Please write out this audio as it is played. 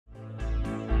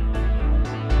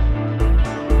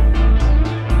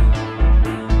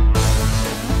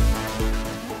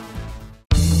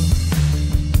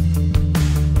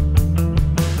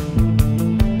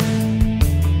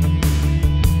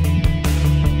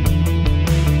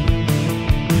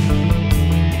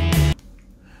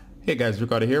Hey guys,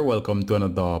 Ricardo here. Welcome to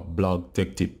another blog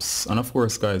tech tips. And of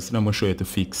course guys, today I'm going to show you to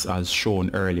fix, as shown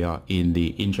earlier in the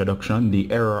introduction, the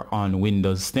error on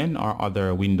Windows 10 or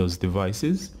other Windows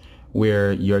devices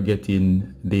where you're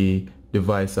getting the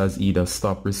device has either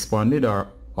stopped responded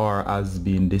or has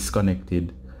been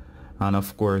disconnected. And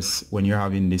of course, when you're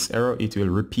having this error, it will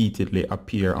repeatedly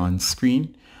appear on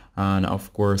screen. And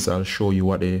of course, I'll show you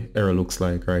what the error looks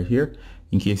like right here,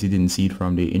 in case you didn't see it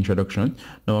from the introduction.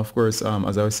 Now, of course,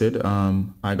 as I said,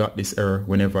 I got this error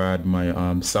whenever I had my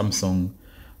Samsung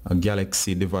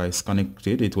Galaxy device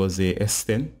connected. It was a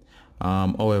S10.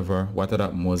 However, what had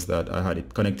happened was that I had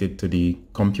it connected to the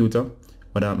computer.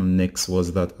 What happened next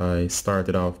was that I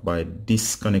started off by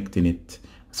disconnecting it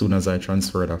as soon as I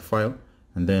transferred a file.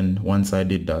 And then once I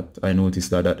did that, I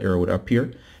noticed that that error would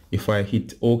appear. If I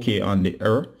hit OK on the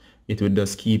error, it would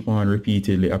just keep on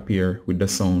repeatedly appear with the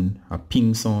sound, a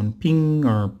ping sound, ping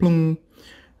or plung,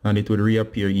 and it would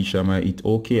reappear each time I hit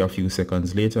OK a few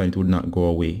seconds later, and it would not go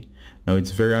away. Now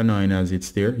it's very annoying as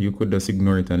it's there. You could just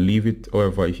ignore it and leave it.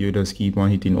 However, if you just keep on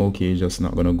hitting OK, it's just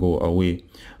not going to go away.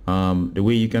 The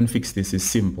way you can fix this is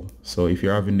simple. So if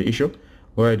you're having the issue,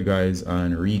 go ahead guys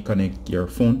and reconnect your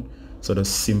phone. So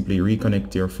just simply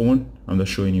reconnect your phone. I'm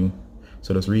just showing you.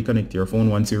 So just reconnect your phone.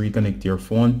 Once you reconnect your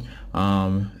phone,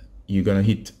 you're gonna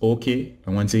hit OK,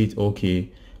 and once you hit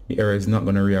OK, the error is not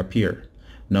gonna reappear.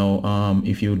 Now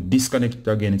if you disconnect it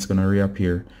again, it's gonna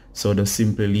reappear. So just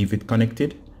simply leave it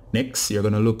connected. Next, you're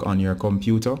gonna look on your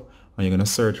computer and you're gonna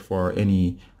search for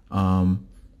any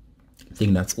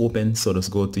thing that's open. So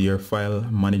just go to your file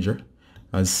manager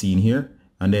as seen here,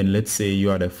 and then let's say you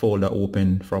had a folder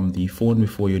open from the phone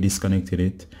before you disconnected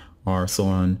it or so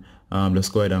on.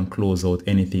 Just go ahead and close out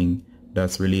anything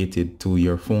that's related to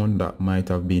your phone that might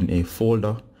have been a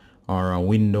folder or a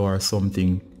window or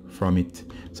something from it.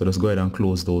 So just go ahead and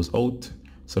close those out.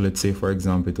 So let's say for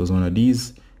example it was one of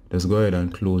these. Just go ahead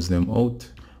and close them out.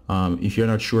 If you're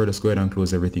not sure, just go ahead and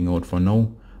close everything out for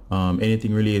now.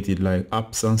 Anything related like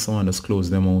apps and so on, just close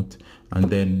them out. And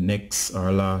then next or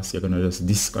last, you're gonna just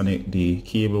disconnect the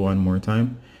cable one more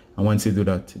time, and once you do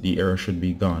that, the error should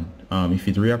be gone. If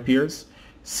it reappears,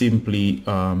 simply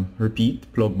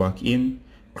repeat, plug back in,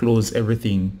 close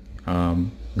everything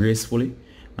gracefully,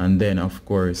 and then of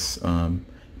course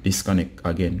disconnect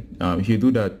again. If you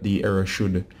do that, the error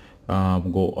should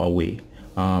go away.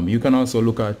 You can also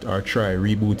look at or try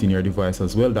rebooting your device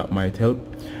as well. That might help.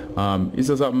 It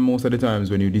does happen most of the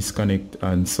times when you disconnect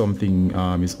and something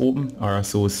is open or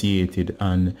associated,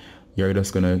 and you're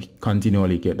just gonna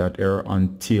continually get that error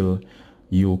until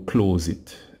you close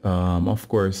it. Of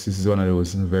course, this is one of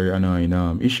those very annoying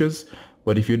issues,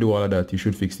 but if you do all of that, you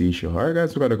should fix the issue. Alright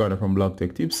guys, we got from Blog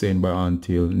Tech Tips saying bye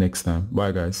until next time.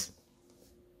 Bye guys.